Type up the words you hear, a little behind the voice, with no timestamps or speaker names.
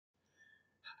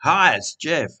Hi, it's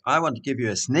Geoff. I want to give you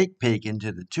a sneak peek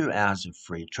into the 2 hours of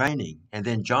free training, and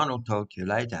then John will talk to you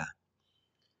later.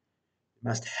 You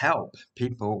must help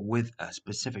people with a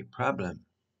specific problem.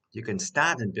 You can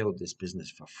start and build this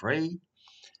business for free,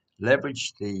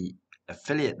 leverage the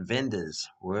affiliate vendors'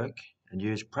 work, and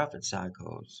use profit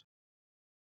cycles.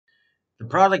 The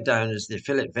product owners, the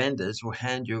affiliate vendors, will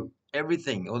hand you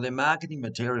everything, all their marketing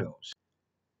materials.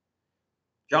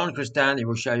 John Crestani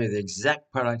will show you the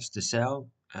exact products to sell.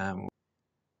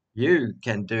 You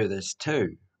can do this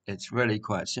too. It's really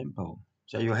quite simple.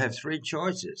 So you'll have 3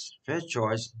 choices. First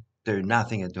choice, do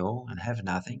nothing at all and have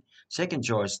nothing. Second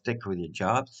choice, stick with your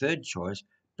job. Third choice,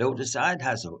 build a side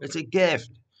hustle. It's a gift.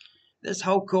 This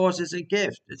whole course is a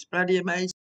gift. It's bloody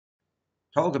amazing.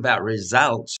 Talk about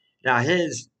results. Now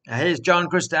here's John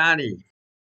Crestani.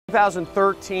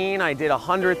 2013, I did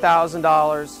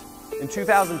 $100,000. In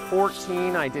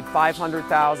 2014, I did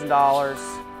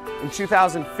 $500,000. In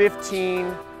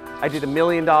 2015, I did $1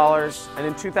 million. And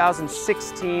in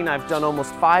 2016, I've done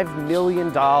almost $5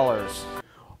 million.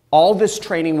 All this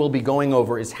training we'll be going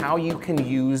over is how you can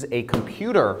use a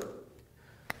computer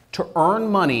to earn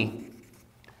money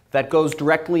that goes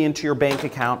directly into your bank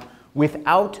account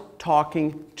without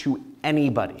talking to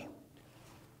anybody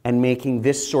and making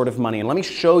this sort of money. And let me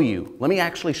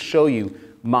actually show you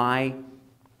my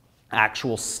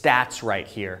actual stats right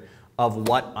here of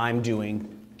what I'm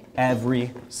doing every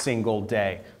single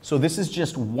day. So this is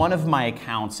just one of my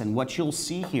accounts, and what you'll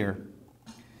see here,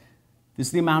 this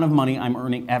is the amount of money I'm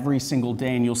earning every single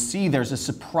day, and you'll see there's a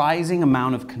surprising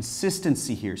amount of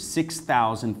consistency here.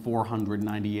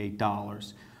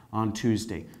 $6,498 on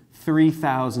Tuesday,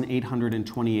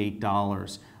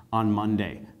 $3,828 on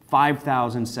Monday,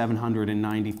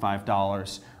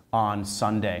 $5,795 on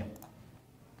Sunday.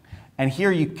 And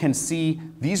here you can see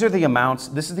these are the amounts,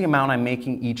 this is the amount I'm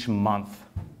making each month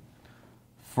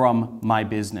from my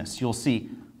business. You'll see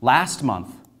last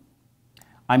month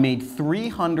I made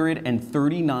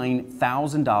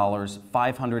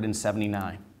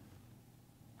 $339,579.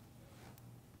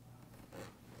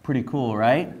 Pretty cool,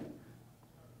 right?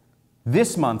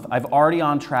 This month I've already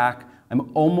on track.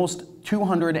 I'm almost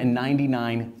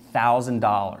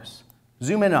 $299,000.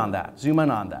 Zoom in on that. Zoom in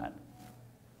on that.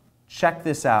 Check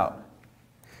this out.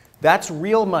 That's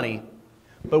real money,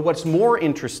 but what's more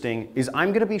interesting is I'm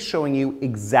going to be showing you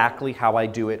exactly how I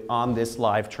do it on this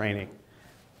live training.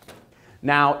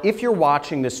 Now, if you're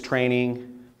watching this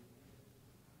training,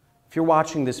 if you're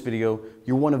watching this video,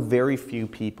 you're one of very few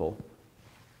people.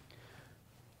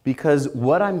 Because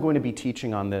what I'm going to be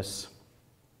teaching on this,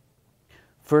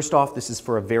 first off, this is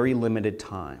for a very limited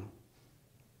time.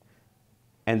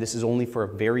 And this is only for a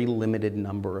very limited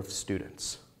number of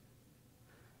students.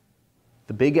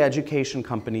 The big education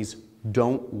companies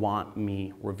don't want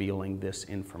me revealing this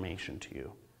information to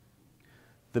you.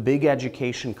 The big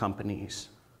education companies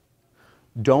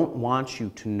don't want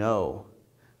you to know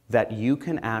that you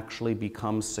can actually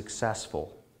become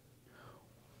successful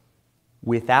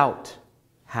without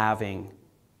having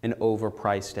an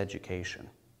overpriced education.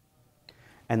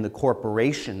 And the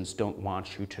corporations don't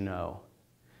want you to know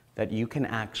that you can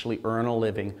actually earn a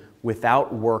living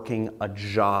without working a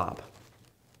job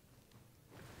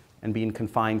and being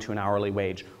confined to an hourly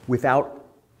wage, without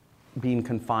being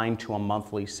confined to a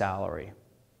monthly salary.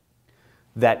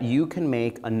 That you can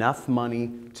make enough money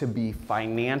to be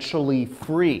financially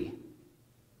free,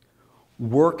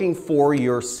 working for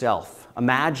yourself.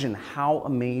 Imagine how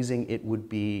amazing it would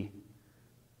be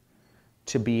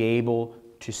to be able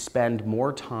to spend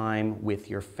more time with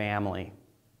your family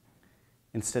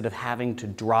instead of having to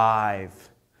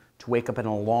drive, to wake up an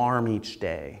alarm each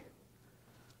day,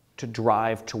 to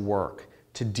drive to work,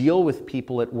 to deal with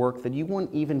people at work that you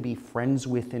wouldn't even be friends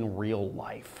with in real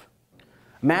life.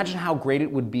 Imagine how great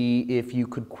it would be if you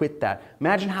could quit that.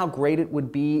 Imagine how great it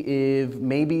would be if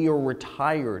maybe you're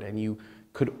retired and you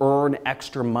could earn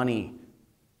extra money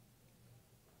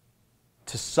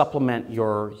to supplement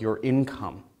your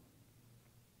income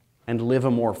and live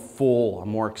a more full, a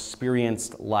more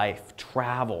experienced life,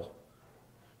 travel.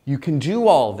 You can do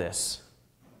all this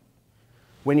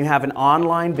when you have an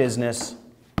online business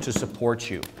to support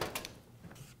you.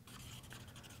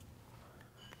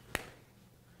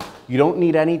 You don't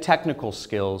need any technical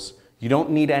skills. You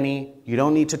don't need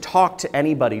to talk to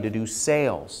anybody to do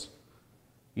sales.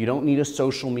 You don't need a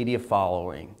social media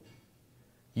following.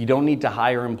 You don't need to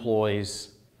hire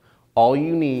employees. All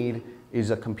you need is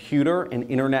a computer and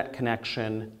internet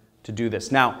connection to do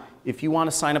this. Now, if you want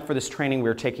to sign up for this training,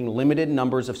 we're taking limited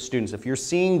numbers of students. If you're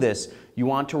seeing this, you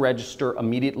want to register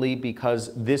immediately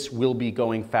because this will be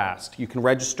going fast. You can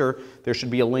register. There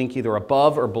should be a link either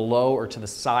above or below or to the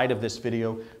side of this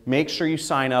video. Make sure you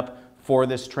sign up for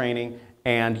this training,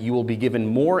 and you will be given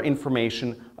more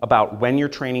information about when your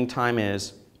training time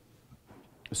is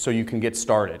so you can get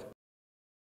started.